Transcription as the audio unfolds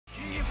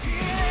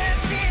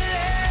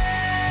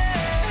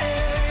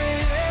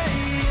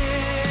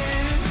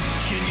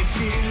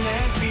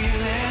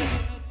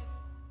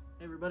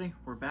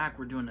everybody, we're back.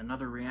 We're doing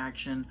another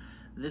reaction.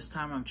 This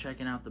time I'm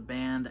checking out the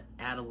band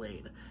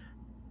Adelaide.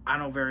 I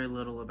know very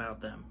little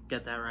about them.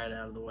 Get that right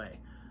out of the way.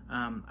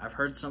 I've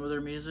heard some of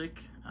their music,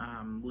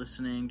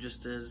 listening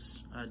just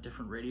as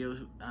different radio,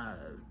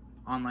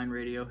 online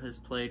radio has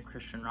played,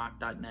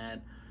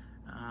 christianrock.net,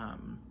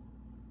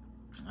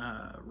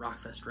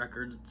 Rockfest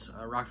Records,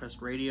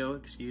 Rockfest Radio,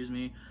 excuse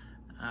me,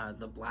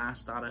 the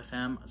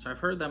Blast.fm. So I've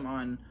heard them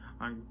on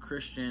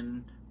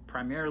Christian,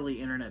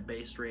 primarily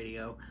internet-based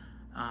radio,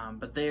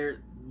 but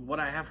what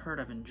I have heard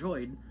I've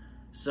enjoyed,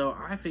 so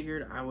I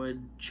figured I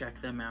would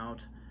check them out.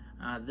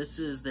 This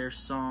is their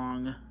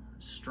song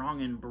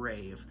Strong and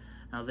Brave.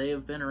 Now, they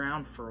have been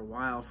around for a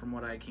while from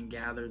what I can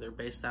gather. They're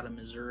based out of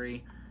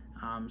Missouri,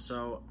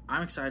 so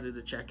I'm excited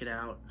to check it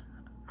out.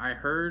 I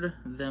heard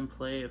them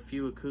play a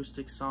few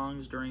acoustic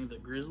songs during the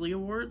Grizzly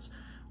Awards,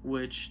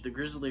 which the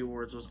Grizzly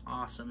Awards was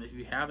awesome. If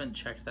you haven't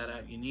checked that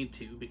out, you need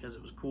to, because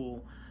it was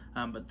cool.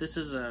 But this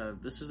is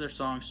their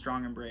song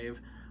Strong and Brave.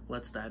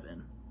 Let's dive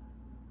in.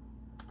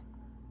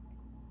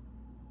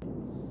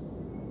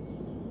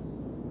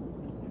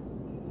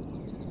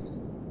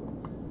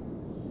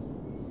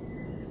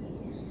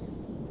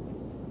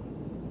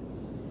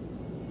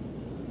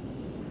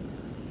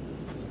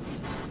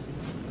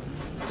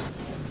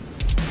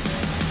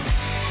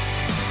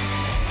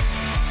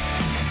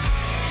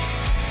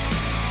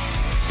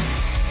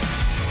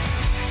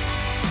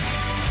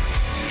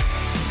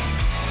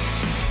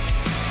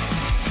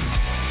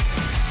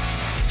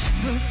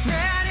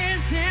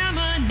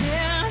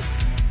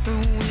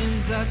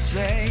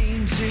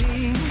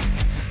 Changing,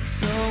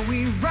 so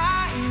we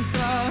rise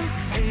up,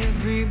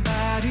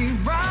 everybody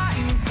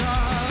rise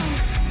up.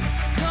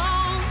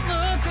 Don't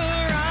look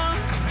around,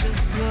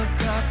 just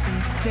look up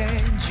and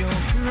stand your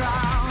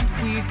ground.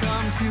 We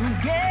come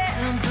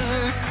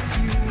together,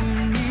 you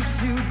and me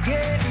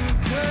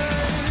together.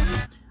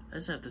 I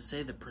just have to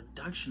say, the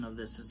production of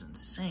this is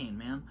insane,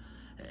 man.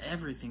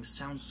 Everything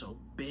sounds so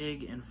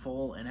big and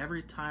full, and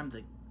every time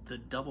the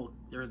double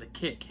or the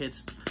kick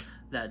hits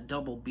that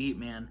double beat,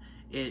 man,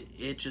 it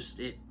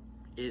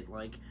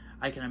like,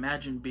 I can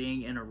imagine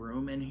being in a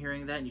room and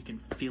hearing that, and you can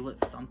feel it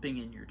thumping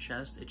in your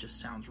chest. It just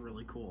sounds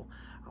really cool.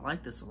 I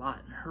like this a lot,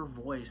 and her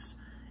voice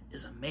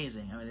is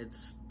amazing. I mean,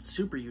 it's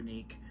super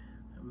unique,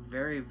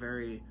 very,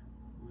 very,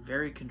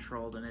 very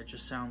controlled, and it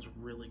just sounds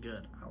really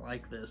good. I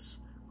like this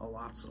a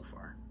lot so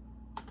far.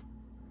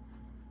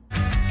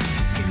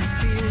 Can you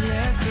feel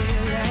it,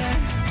 feel it?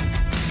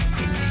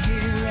 Can you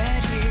hear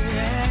it, hear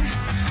it?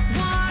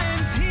 One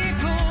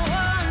people,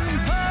 one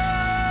voice.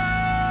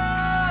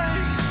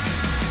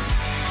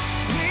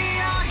 We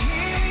are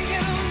here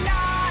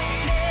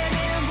united,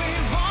 and we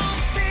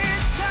won't be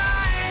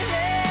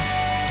silent.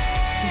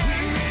 We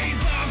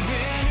raise our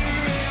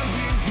banner and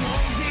we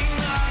won't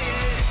deny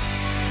it.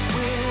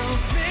 We'll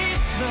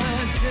face the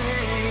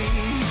day,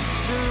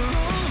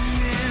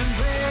 strong and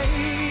brave.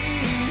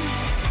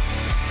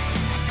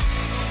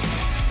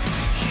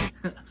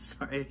 I'm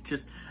sorry,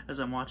 just as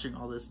I'm watching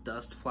all this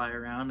dust fly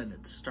around and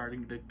it's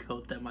starting to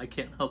coat them, I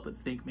can't help but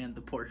think, man,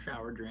 the poor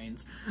shower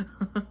drains.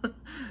 But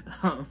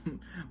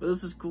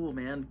this is cool,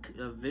 man.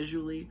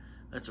 Visually,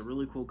 that's a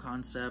really cool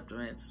concept. I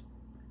mean,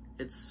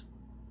 it's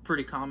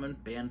pretty common,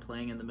 band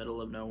playing in the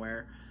middle of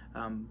nowhere.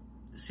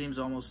 It seems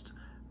almost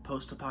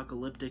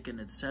post-apocalyptic in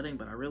its setting,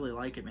 but I really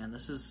like it, man.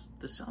 This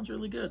sounds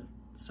really good.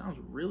 It sounds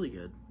really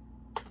good.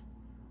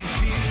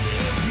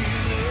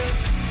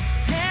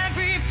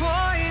 Every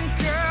boy and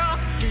girl,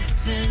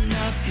 listen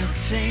up, you'll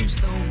change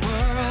the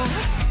world.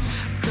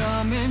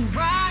 Come and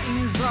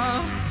rise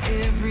up,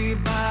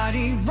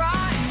 everybody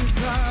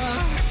rise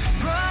up.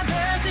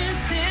 Brothers and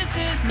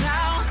sisters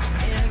now,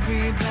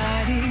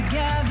 everybody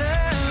gather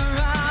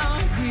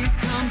around. We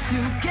come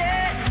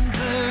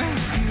together,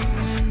 you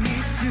and me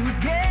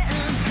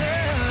together.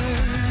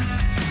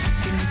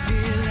 Can you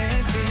feel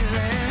it, feel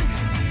it?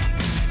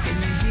 Can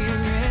you hear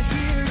it,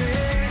 hear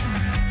it?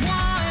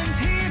 One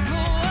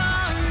people,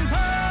 one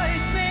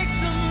voice, make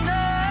some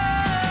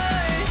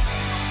noise.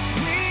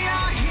 We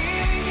are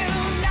here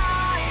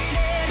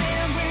united,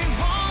 and we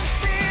won't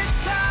be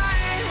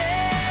silent.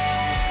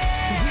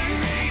 We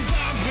raise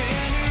our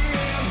banner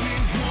and we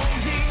won't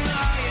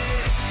deny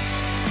it.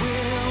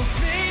 We'll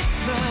face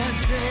the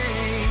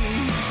day,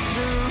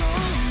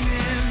 strong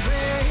and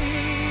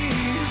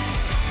brave.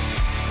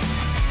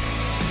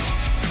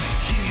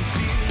 Can you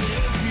feel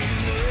it,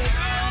 feel it?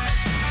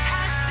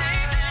 Has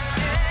saved the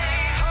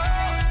day,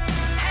 hope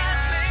has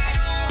made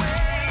a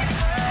way,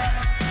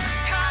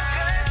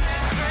 conquered the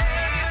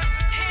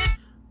grave.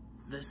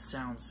 This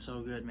sounds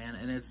so good, man,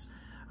 and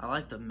I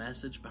like the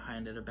message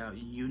behind it about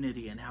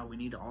unity and how we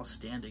need to all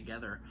stand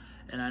together.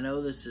 And I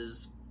know this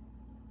is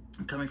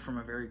coming from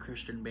a very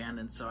Christian band,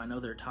 and so I know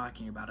they're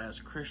talking about, as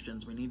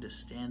Christians, we need to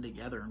stand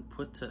together and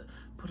put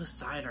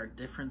aside our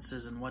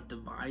differences and what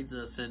divides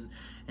us, and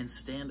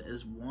stand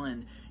as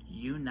one,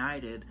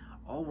 united,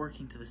 all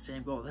working to the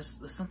same goal. That's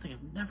something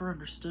I've never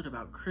understood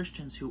about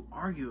Christians who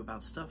argue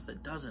about stuff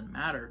that doesn't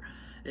matter.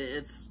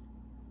 It's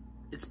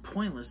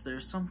pointless.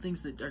 There's some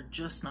things that are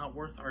just not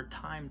worth our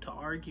time to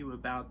argue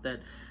about,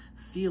 that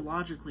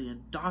theologically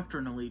and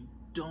doctrinally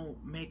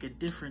don't make a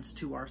difference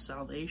to our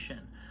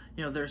salvation.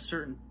 You know, there are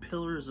certain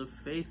pillars of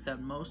faith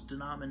that most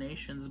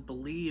denominations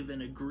believe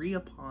and agree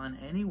upon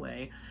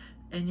anyway,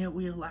 and yet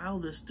we allow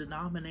this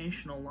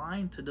denominational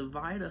line to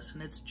divide us,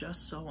 and it's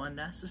just so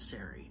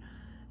unnecessary.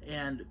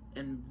 And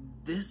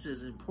this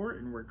is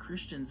important. We're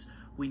Christians,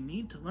 we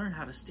need to learn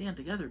how to stand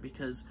together,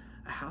 because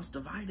a house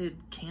divided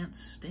can't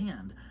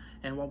stand.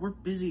 And while we're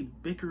busy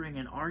bickering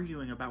and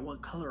arguing about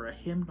what color a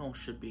hymnal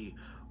should be,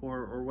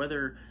 or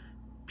whether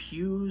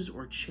pews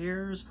or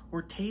chairs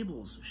or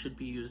tables should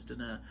be used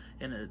in a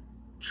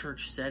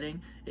church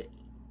setting,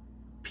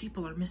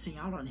 people are missing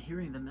out on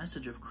hearing the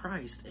message of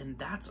Christ. And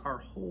that's our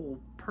whole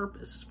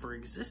purpose for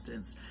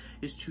existence,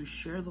 is to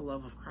share the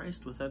love of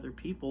Christ with other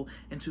people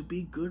and to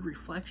be good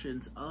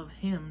reflections of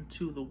him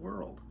to the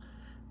world.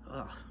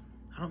 I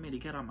don't mean to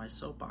get on my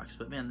soapbox,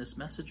 but man, this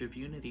message of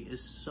unity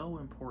is so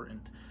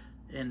important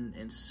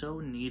and so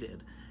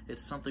needed.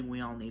 It's something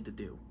we all need to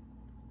do.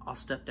 I'll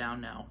step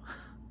down now.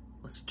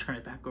 Let's turn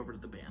it back over to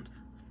the band.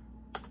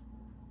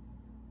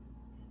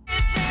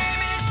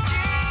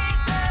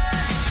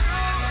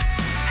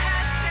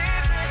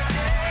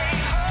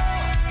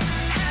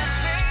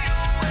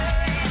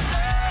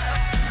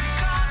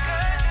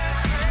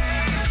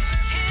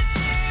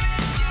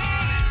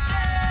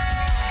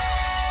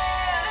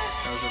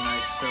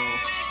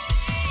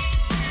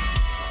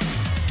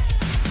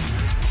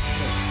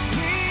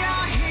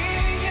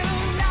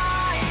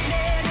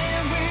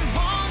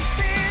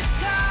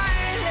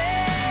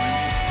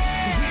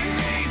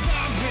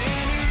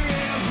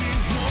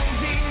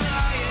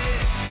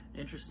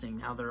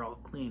 Now they're all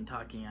clean,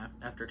 talking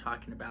after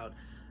talking about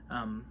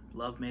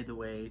love made the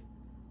way,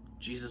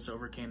 Jesus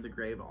overcame the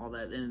grave, all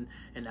that, and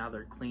now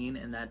they're clean.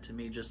 And that to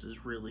me just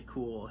is really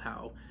cool,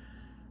 how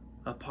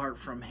apart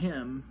from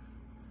him,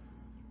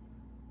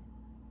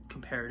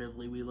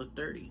 comparatively, we look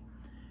dirty.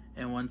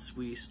 And once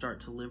we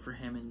start to live for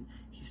him and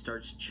he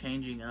starts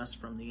changing us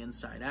from the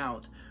inside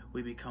out,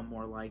 we become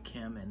more like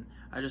him. And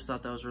I just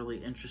thought that was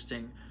really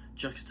interesting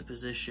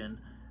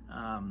juxtaposition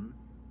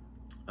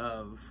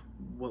of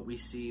what we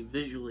see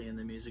visually in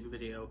the music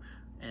video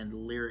and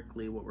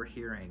lyrically what we're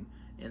hearing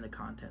in the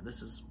content.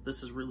 This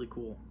is really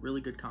cool,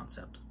 really good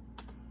concept.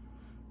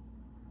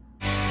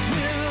 We'll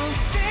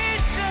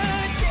face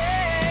the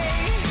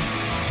day,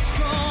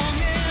 strong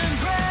and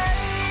brave.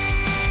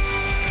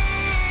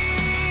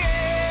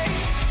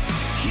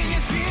 Can you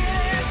feel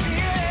it,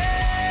 feel it?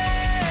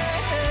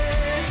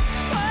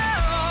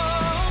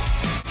 Oh,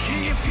 can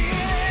you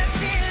feel it,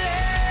 feel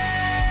it?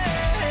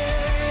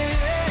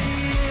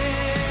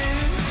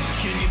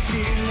 Can you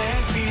feel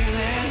it, feel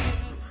it?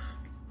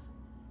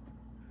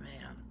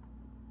 Man,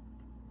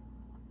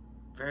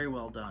 very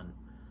well done.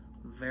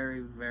 Very,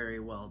 very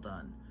well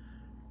done.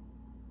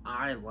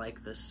 I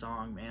like this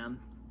song, man.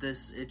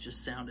 It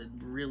just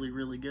sounded really,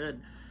 really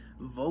good.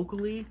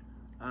 Vocally,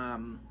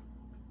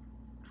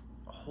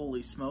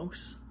 holy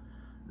smokes,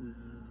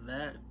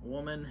 that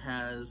woman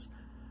has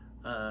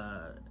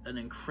an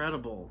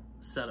incredible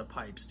set of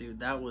pipes,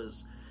 dude.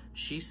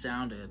 She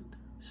sounded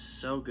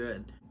so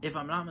good. If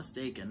I'm not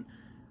mistaken,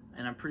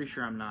 and I'm pretty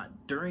sure I'm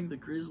not, during the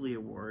Grizzly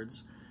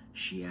Awards,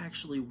 she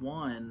actually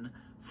won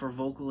for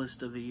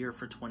Vocalist of the Year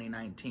for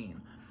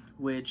 2019,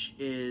 which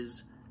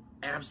is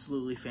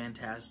absolutely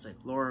fantastic.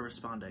 Laura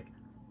Respondek,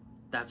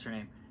 that's her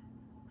name.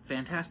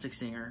 Fantastic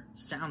singer,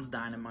 sounds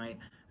dynamite.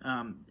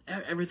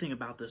 Everything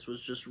about this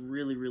was just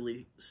really,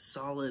 really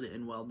solid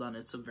and well done.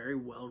 It's a very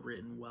well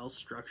written, well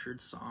structured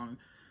song,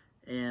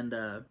 and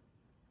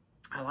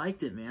I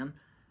liked it, man.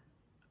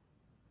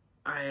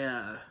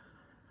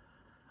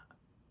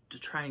 To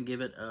try and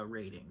give it a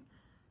rating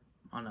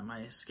on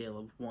my scale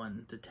of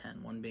 1 to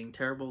 10, 1 being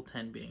terrible,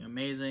 10 being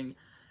amazing.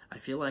 I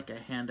feel like I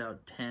hand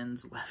out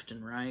 10s left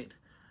and right.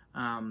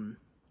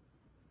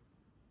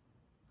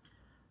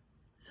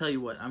 Tell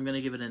you what, I'm going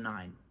to give it a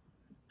 9.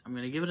 I'm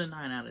going to give it a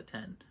 9 out of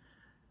 10.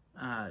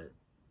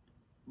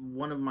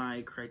 One of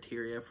my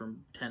criteria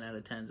from 10 out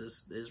of 10s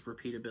is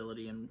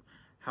repeatability and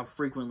how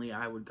frequently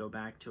I would go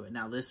back to it.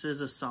 Now, this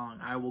is a song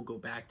I will go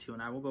back to,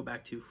 and I will go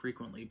back to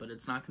frequently, but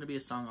it's not going to be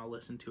a song I'll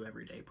listen to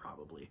every day,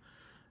 probably.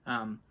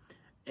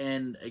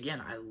 And again,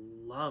 I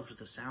loved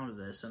the sound of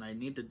this, and I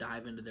need to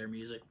dive into their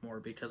music more,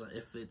 because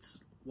if it's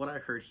what I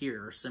heard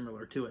here or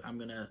similar to it, I'm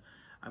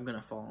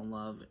gonna fall in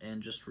love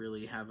and just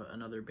really have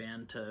another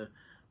band to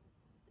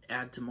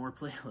add to more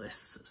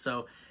playlists.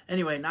 So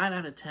anyway, 9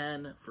 out of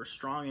 10 for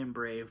Strong and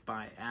Brave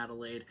by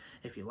Adelaide.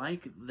 If you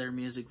like their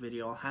music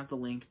video, I'll have the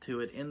link to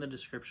it in the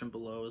description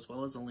below, as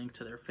well as a link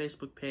to their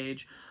Facebook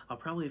page. I'll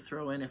probably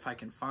throw in, if I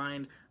can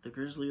find the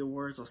Grizzly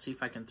Awards, I'll see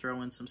if I can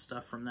throw in some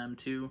stuff from them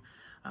too,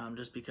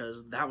 just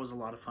because that was a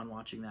lot of fun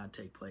watching that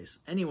take place.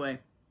 Anyway,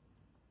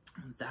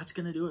 that's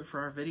going to do it for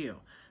our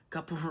video. A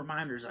couple of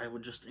reminders. I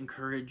would just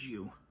encourage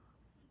you,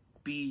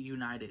 be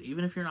united.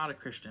 Even if you're not a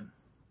Christian,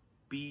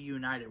 be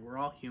united. We're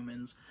all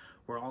humans.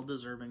 We're all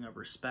deserving of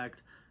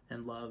respect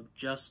and love.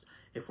 Just,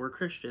 if we're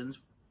Christians,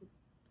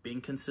 being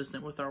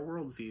consistent with our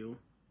worldview,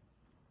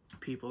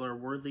 People are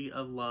worthy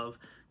of love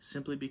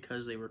simply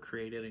because they were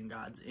created in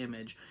God's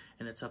image,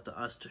 and it's up to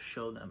us to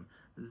show them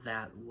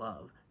that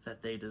love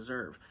that they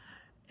deserve.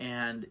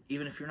 And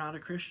even if you're not a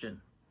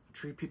Christian,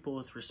 treat people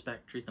with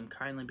respect, treat them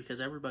kindly, because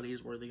everybody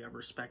is worthy of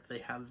respect. They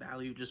have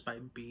value just by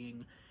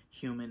being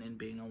human and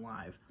being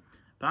alive.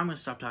 But I'm going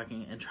to stop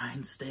talking and try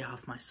and stay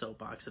off my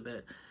soapbox a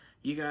bit.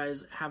 You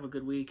guys have a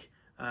good week.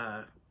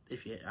 I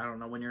don't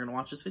know when you're going to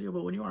watch this video,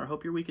 but when you are, I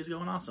hope your week is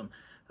going awesome.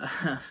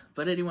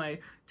 But anyway,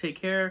 take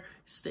care,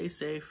 stay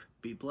safe,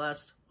 be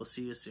blessed. We'll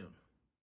see you soon.